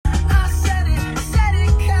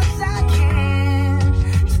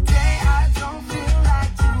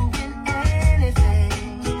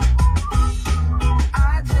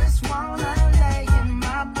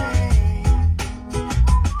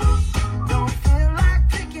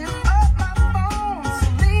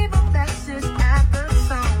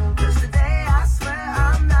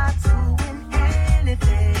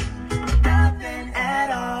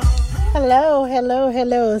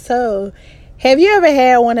Hello. So, have you ever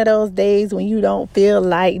had one of those days when you don't feel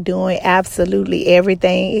like doing absolutely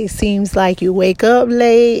everything? It seems like you wake up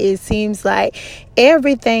late. It seems like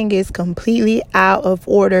everything is completely out of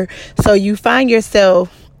order. So you find yourself,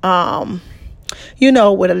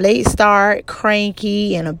 with a late start,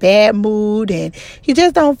 cranky, in a bad mood, and you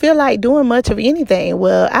just don't feel like doing much of anything.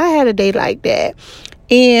 Well, I had a day like that.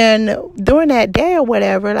 And during that day or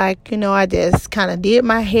whatever, I just kind of did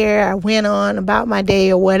my hair. I went on about my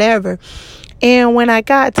day or whatever. And when I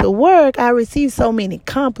got to work, I received so many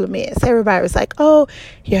compliments. Everybody was like, "Oh,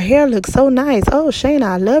 your hair looks so nice. Oh, Shayna,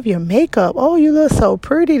 I love your makeup. Oh, you look so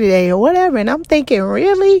pretty today," or whatever. And I'm thinking,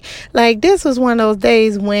 really? Like, this was one of those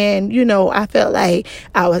days when, I felt like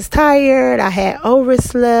I was tired. I had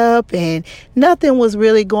overslept and nothing was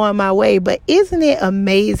really going my way. But isn't it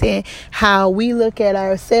amazing how we look at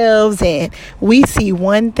ourselves and we see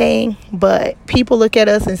one thing, but people look at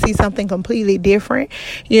us and see something completely different?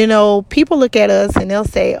 People look at us and they'll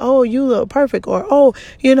say, "Oh, you look perfect," or, "Oh,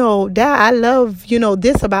 that I love,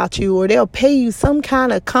 this about you," or they'll pay you some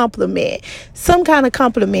kind of compliment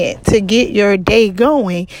to get your day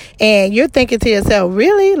going. And you're thinking to yourself,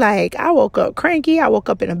 really? Like, I woke up cranky. I woke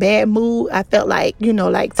up in a bad mood. I felt like,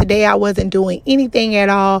 like today I wasn't doing anything at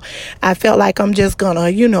all. I felt like I'm just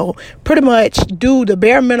gonna, pretty much do the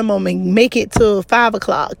bare minimum and make it to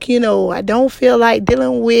 5:00. I don't feel like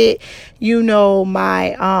dealing with,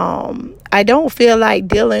 I don't feel like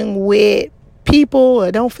dealing with people.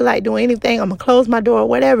 I don't feel like doing anything. I'm going to close my door or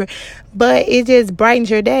whatever. But it just brightens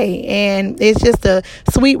your day. And it's just a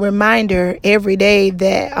sweet reminder every day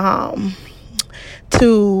that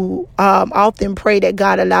to often pray that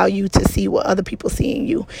God allow you to see what other people see in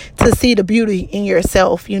you, to see the beauty in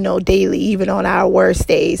yourself, daily, even on our worst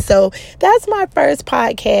days. So that's my first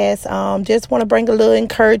podcast. Just want to bring a little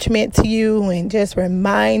encouragement to you and just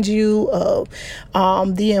remind you of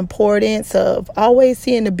the importance of always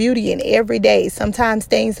seeing the beauty in every day. Sometimes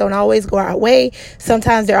things don't always go our way.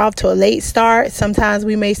 Sometimes they're off to a late start. Sometimes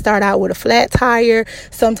we may start out with a flat tire.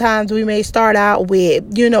 Sometimes we may start out with,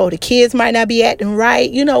 the kids might not be acting right,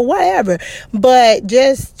 whatever. But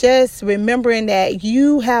just remembering that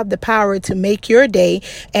you have the power to make your day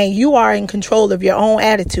and you are in control of your own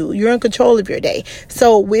attitude. You're in control of your day.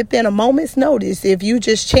 So within a moment's notice, if you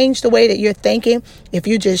just change the way that you're thinking, if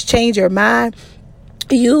you just change your mind,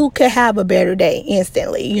 you could have a better day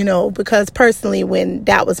instantly, because personally, when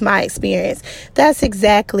that was my experience, that's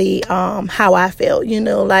exactly how I felt,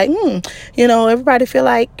 everybody feel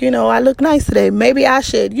like, I look nice today. Maybe I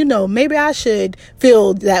should, maybe I should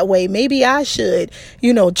feel that way. Maybe I should,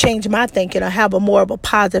 change my thinking or have more of a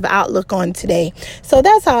positive outlook on today. So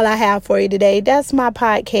that's all I have for you today. That's my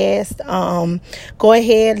podcast. Go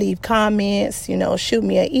ahead, leave comments, shoot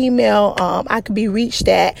me an email. I could be reached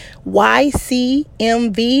at YCMV,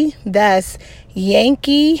 that's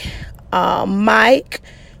Yankee Mike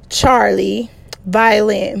Charlie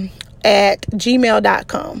Violin at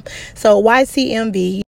gmail.com. So YCMV.